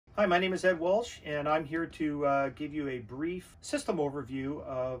Hi, my name is Ed Walsh, and I'm here to give you a brief system overview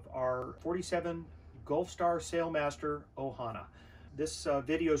of our 47 Gulfstar Sailmaster OHANA. This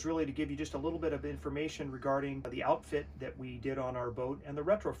video is really to give you just a little bit of information regarding the outfit that we did on our boat and the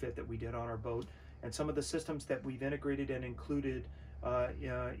retrofit that we did on our boat, and some of the systems that we've integrated and included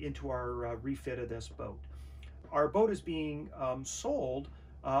into our refit of this boat. Our boat is being sold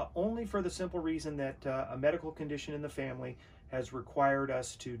only for the simple reason that a medical condition in the family has required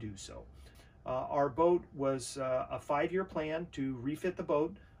us to do so. Our boat was a 5-year plan to refit the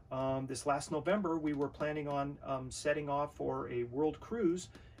boat. This last November, we were planning on setting off for a world cruise,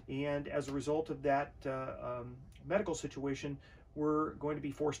 and as a result of that medical situation, we're going to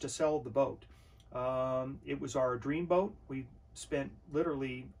be forced to sell the boat. It was our dream boat. We spent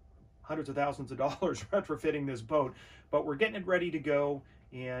literally hundreds of thousands of dollars retrofitting this boat, but we're getting it ready to go,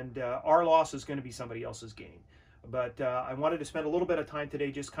 and our loss is going to be somebody else's gain. But I wanted to spend a little bit of time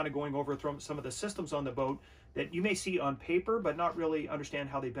today just kind of going over some of the systems on the boat that you may see on paper, but not really understand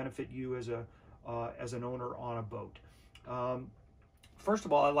how they benefit you as an owner on a boat. First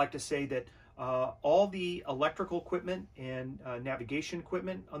of all, I'd like to say that all the electrical equipment and navigation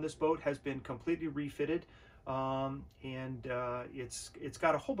equipment on this boat has been completely refitted. It's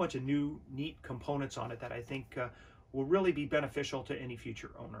got a whole bunch of new neat components on it that I think will really be beneficial to any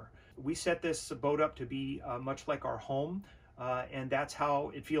future owner. We set this boat up to be much like our home, and that's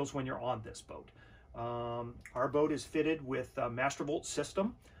how it feels when you're on this boat. Our boat is fitted with a Master Volt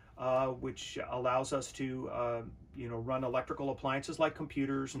system, which allows us to run electrical appliances like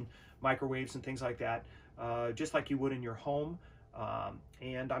computers and microwaves and things like that, just like you would in your home.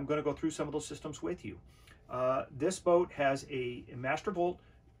 And I'm going to go through some of those systems with you. This boat has a Master Volt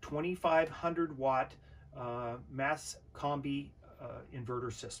 2500 watt mass combi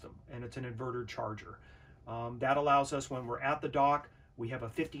inverter system, and it's an inverter charger. That allows us, when we're at the dock, we have a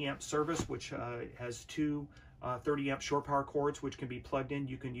 50 amp service which has two 30 amp shore power cords which can be plugged in.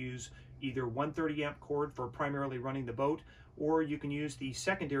 You can use either one 30 amp cord for primarily running the boat, or you can use the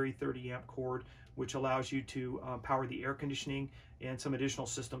secondary 30 amp cord which allows you to power the air conditioning and some additional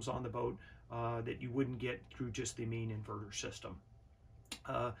systems on the boat that you wouldn't get through just the main inverter system.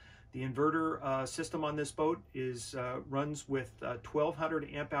 The inverter system on this boat runs with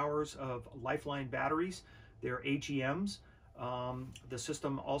 1200 amp hours of Lifeline batteries. They're AGMs. The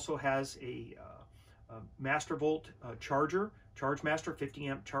system also has a Master Volt charger, ChargeMaster 50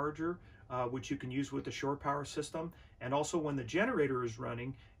 amp charger, which you can use with the shore power system. And also when the generator is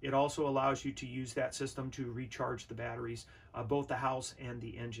running, it also allows you to use that system to recharge the batteries, both the house and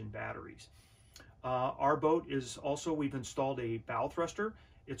the engine batteries. Our boat is also, we've installed a bow thruster.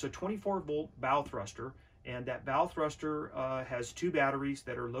 It's a 24-volt bow thruster, and that bow thruster has two batteries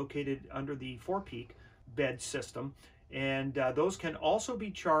that are located under the forepeak bed system, and those can also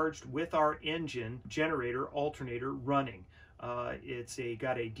be charged with our engine generator alternator running. It's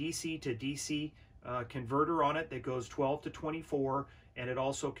got a DC to DC converter on it that goes 12 to 24, and it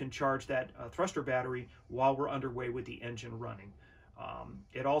also can charge that thruster battery while we're underway with the engine running.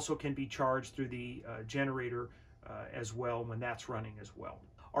 It also can be charged through the generator as well when that's running as well.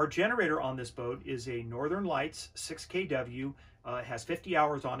 Our generator on this boat is a Northern Lights 6 kW, has 50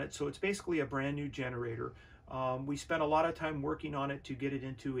 hours on it, so it's basically a brand new generator. We spent a lot of time working on it to get it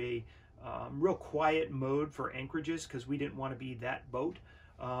into a real quiet mode for anchorages because we didn't want to be that boat.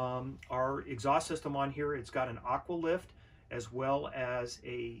 Our exhaust system on here, it's got an aqua lift as well as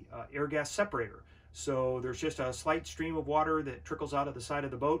a air gas separator. So there's just a slight stream of water that trickles out of the side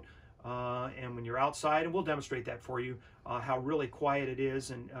of the boat. And when you're outside, and we'll demonstrate that for you, how really quiet it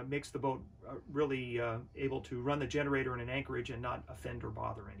is, and makes the boat really able to run the generator in an anchorage and not offend or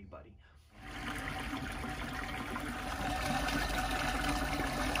bother anybody.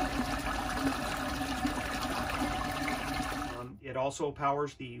 It also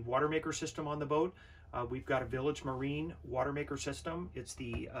powers the water maker system on the boat. We've got a Village Marine water maker system. It's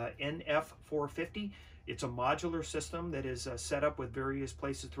the NF450. It's a modular system that is set up with various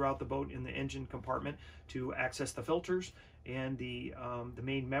places throughout the boat in the engine compartment to access the filters and the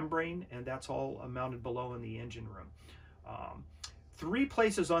main membrane, and that's all mounted below in the engine room. 3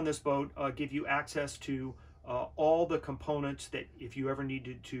 places on this boat give you access to all the components that if you ever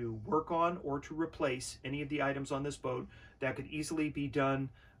needed to work on or to replace any of the items on this boat, that could easily be done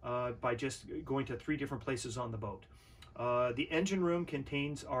by just going to 3 different places on the boat. The engine room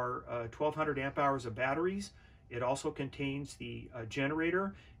contains our 1200 amp hours of batteries. It also contains the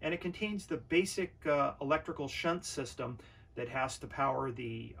generator, and it contains the basic electrical shunt system that has to power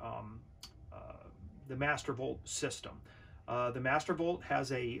the Master Volt system. The Master Volt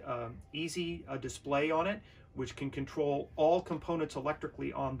has a easy display on it which can control all components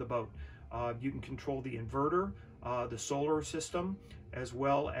electrically on the boat. You can control the inverter, the solar system, as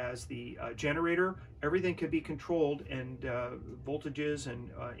well as the generator. Everything can be controlled, and voltages and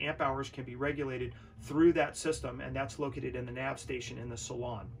amp hours can be regulated through that system, and that's located in the nav station in the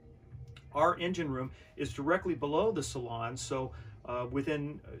salon. Our engine room is directly below the salon, so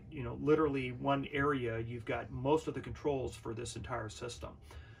within literally one area, you've got most of the controls for this entire system.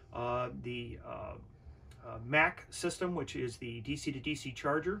 The MAC system, which is the DC to DC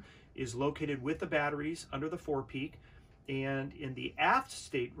charger, is located with the batteries under the forepeak, and in the aft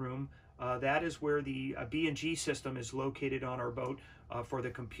stateroom, that is where the B&G system is located on our boat for the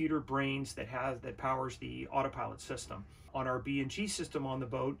computer brains that powers the autopilot system. On our B&G system on the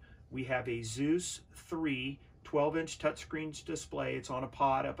boat, we have a Zeus 3 12-inch touchscreen display. It's on a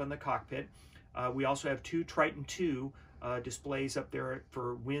pod up in the cockpit. We also have two Triton 2 displays up there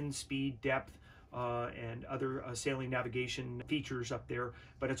for wind, speed, depth, and other sailing navigation features up there,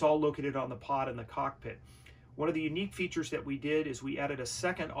 but it's all located on the pod in the cockpit. One of the unique features that we did is we added a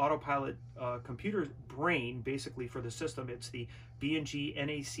second autopilot computer brain, basically, for the system. It's the B&G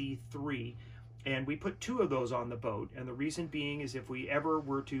NAC3, and we put two of those on the boat, and the reason being is if we ever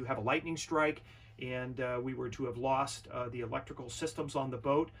were to have a lightning strike and we were to have lost the electrical systems on the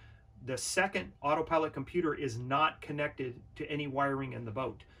boat, the second autopilot computer is not connected to any wiring in the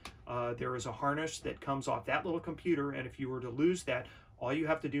boat. There is a harness that comes off that little computer, and if you were to lose that, all you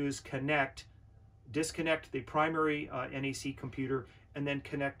have to do is disconnect the primary NAC computer and then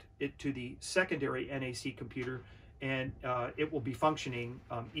connect it to the secondary NAC computer, and it will be functioning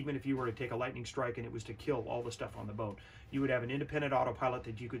even if you were to take a lightning strike and it was to kill all the stuff on the boat. You would have an independent autopilot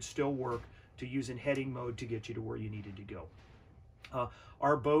that you could still work to use in heading mode to get you to where you needed to go.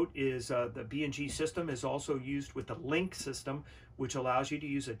 Our boat is, the B&G system is also used with the Link system, which allows you to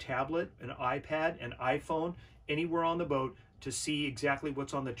use a tablet, an iPad, an iPhone, anywhere on the boat to see exactly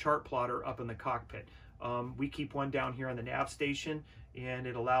what's on the chart plotter up in the cockpit. We keep one down here on the nav station, and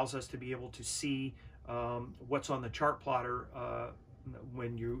it allows us to be able to see what's on the chart plotter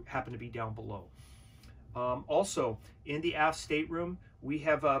when you happen to be down below. Also, in the aft stateroom, we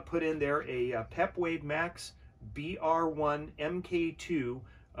have put in there a Pepwave Max BR1 MK2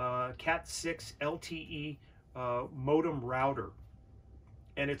 Cat6 LTE modem router,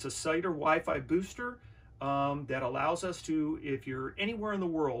 and it's a cellular Wi-Fi booster that allows us to, if you're anywhere in the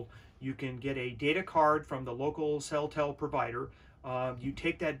world, you can get a data card from the local CellTel provider. You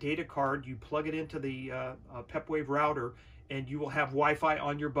take that data card, you plug it into the Pepwave router, and you will have Wi-Fi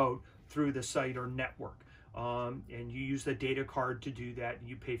on your boat through the cellular network. And you use the data card to do that.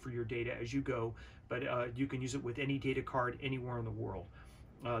 You pay for your data as you go, but you can use it with any data card anywhere in the world.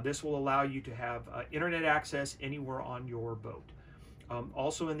 This will allow you to have internet access anywhere on your boat.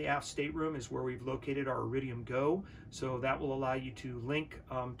 Also in the aft stateroom is where we've located our Iridium Go, so that will allow you to link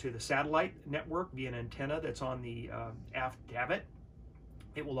to the satellite network via an antenna that's on the aft davit.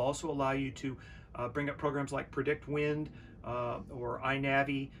 It will also allow you to bring up programs like Predict Wind or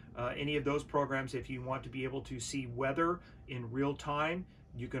iNavi, any of those programs if you want to be able to see weather in real time.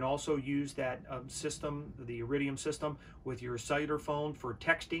 You can also use that system, the Iridium system, with your cellular phone for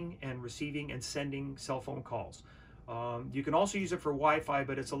texting and receiving and sending cell phone calls. You can also use it for Wi-Fi,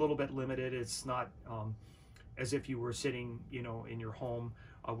 but it's a little bit limited. It's not as if you were sitting, in your home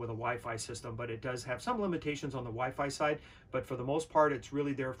with a Wi-Fi system, but it does have some limitations on the Wi-Fi side. But for the most part, it's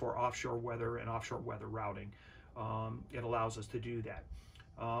really there for offshore weather and offshore weather routing. It allows us to do that.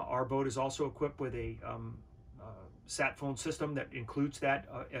 Our boat is also equipped with a sat phone system that includes that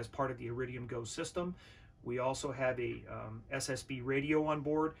as part of the Iridium Go system. We also have a SSB radio on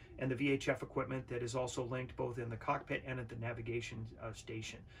board and the VHF equipment that is also linked both in the cockpit and at the navigation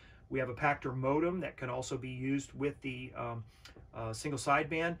station. We have a Pactor modem that can also be used with the single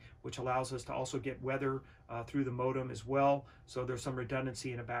sideband, which allows us to also get weather through the modem as well. So there's some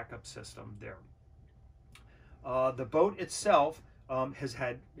redundancy in a backup system there. The boat itself has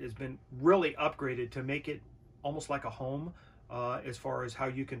been really upgraded to make it almost like a home as far as how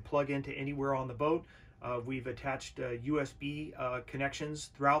you can plug into anywhere on the boat. We've attached USB connections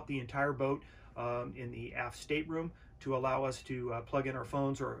throughout the entire boat in the aft stateroom to allow us to plug in our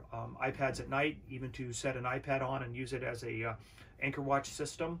phones or iPads at night, even to set an iPad on and use it as a anchor watch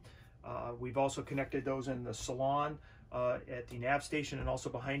system. We've also connected those in the salon at the nav station, and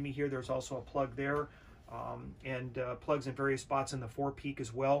also behind me here there's also a plug there. And plugs in various spots in the forepeak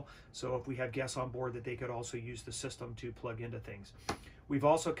as well, so if we have guests on board that they could also use the system to plug into things. We've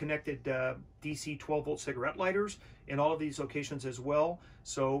also connected DC 12-volt cigarette lighters in all of these locations as well,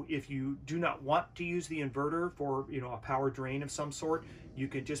 so if you do not want to use the inverter for a power drain of some sort, you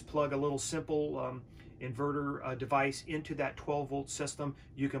can just plug a little simple inverter device into that 12-volt system.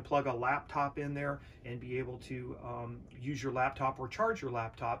 You can plug a laptop in there and be able to use your laptop or charge your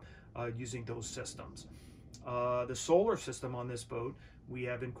laptop using those systems. The solar system on this boat, we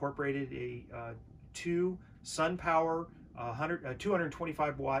have incorporated a 2 SunPower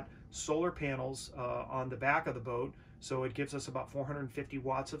 225 watt solar panels on the back of the boat, so it gives us about 450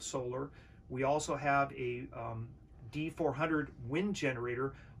 watts of solar. We also have a D400 wind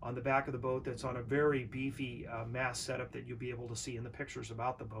generator on the back of the boat that's on a very beefy mast setup that you'll be able to see in the pictures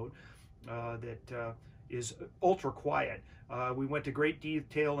about the boat that is ultra quiet. We went to great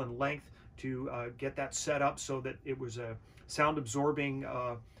detail and length to get that set up so that it was a sound absorbing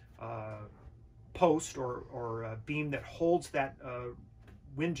post or beam that holds that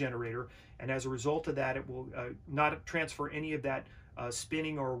wind generator, and as a result of that, it will not transfer any of that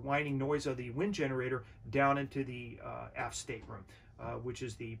spinning or whining noise of the wind generator down into the aft stateroom, which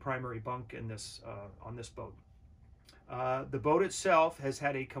is the primary bunk in this on this boat. The boat itself has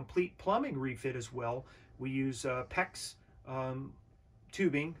had a complete plumbing refit as well. We use PEX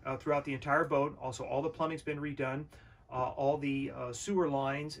tubing throughout the entire boat. Also, all the plumbing's been redone. All the sewer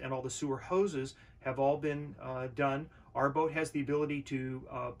lines and all the sewer hoses have all been done. Our boat has the ability to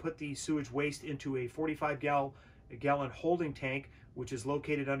put the sewage waste into a 45-gallon holding tank, which is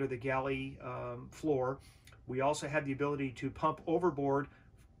located under the galley floor. We also have the ability to pump overboard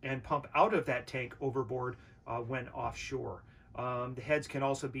and pump out of that tank overboard when offshore. The heads can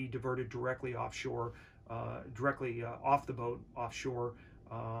also be diverted directly offshore, directly off the boat offshore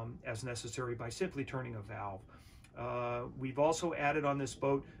as necessary by simply turning a valve. We've also added on this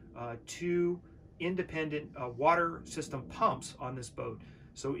boat 2 independent water system pumps on this boat.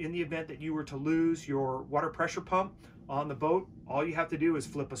 So in the event that you were to lose your water pressure pump on the boat, all you have to do is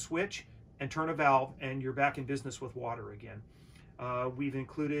flip a switch and turn a valve and you're back in business with water again. We've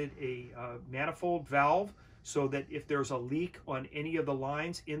included a manifold valve so that if there's a leak on any of the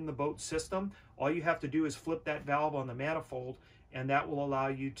lines in the boat system, all you have to do is flip that valve on the manifold, and that will allow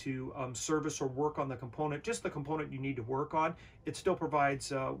you to service or work on the component, just the component you need to work on. It still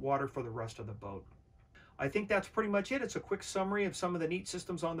provides water for the rest of the boat. I think that's pretty much it. It's a quick summary of some of the neat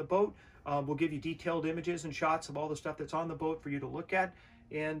systems on the boat. We'll give you detailed images and shots of all the stuff that's on the boat for you to look at,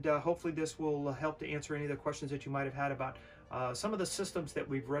 and hopefully this will help to answer any of the questions that you might have had about some of the systems that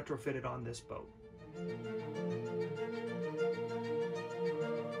we've retrofitted on this boat.